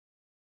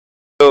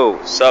Yo,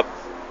 sup?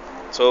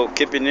 So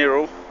keeping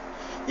Nero.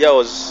 Yeah, I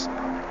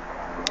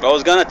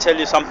was gonna tell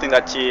you something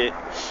that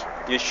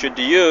you should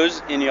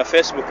use in your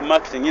Facebook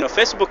marketing. You know,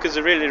 Facebook is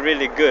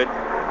really good.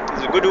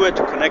 It's a good way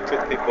to connect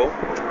with people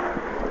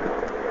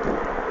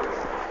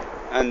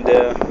and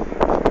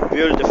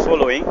build a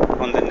following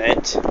on the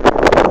net.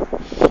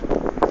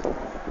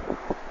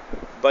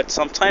 But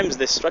sometimes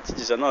the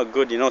strategies are not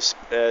good. You know,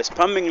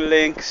 spamming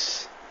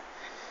links.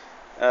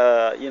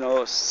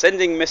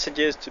 Sending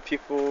messages to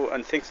people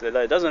and things like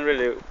that. It doesn't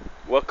really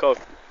work out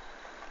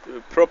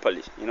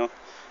properly.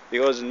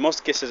 Because in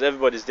most cases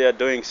everybody's there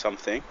doing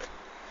something.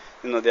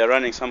 They're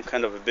running some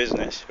kind of a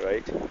business,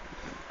 right?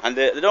 And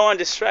they don't want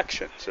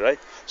distractions, right?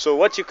 So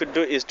what you could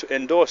do is to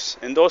endorse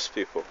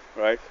people,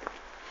 right?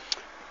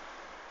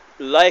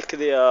 Like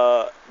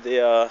their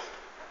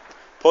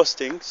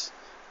postings,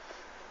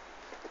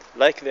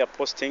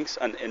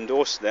 and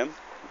endorse them.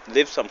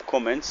 Leave some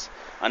comments,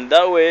 and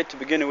that way, to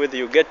begin with,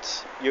 you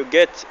get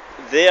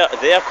their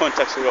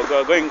contacts who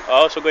are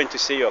also going to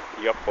see your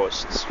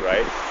posts,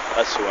 right?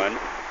 That's one.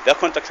 Their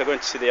contacts are going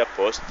to see their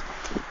posts.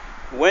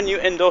 When you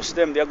endorse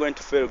them, they are going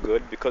to feel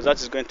good, because that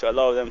is going to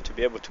allow them to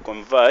be able to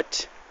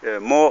convert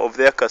more of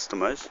their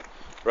customers,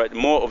 right,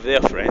 more of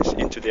their friends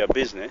into their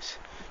business,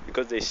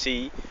 because they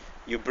see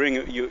you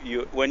bring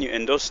you when you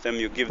endorse them,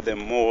 you give them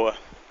more,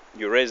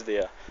 you raise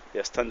their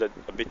standard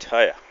a bit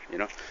higher.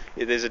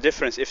 There's a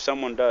difference if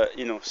someone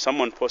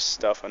posts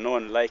stuff and no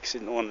one likes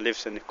it, no one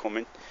leaves any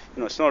comment.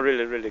 It's not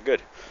really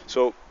good.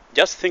 So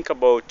just think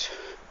about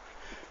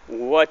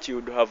what you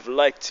would have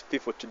liked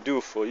people to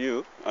do for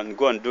you and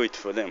go and do it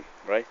for them,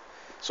 right?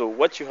 So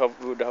what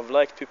would have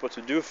liked people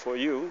to do for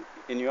you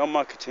in your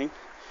marketing,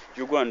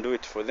 you go and do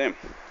it for them.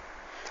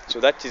 So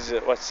that is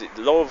what's it,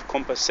 law of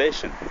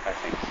compensation, I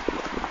think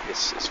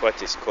is what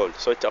it's called.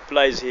 So it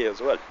applies here as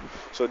well.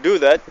 So do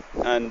that,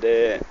 and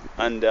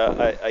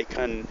I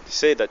can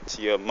say that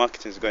your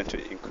marketing is going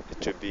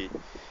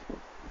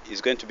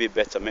to be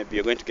better. Maybe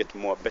you're going to get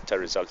better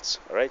results.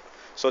 All right.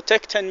 So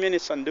take 10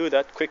 minutes and do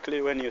that quickly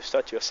when you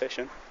start your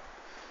session.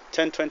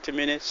 10-20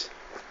 minutes,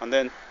 and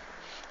then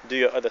do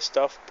your other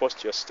stuff,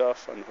 post your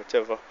stuff and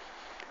whatever.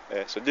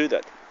 So do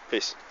that.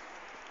 Peace.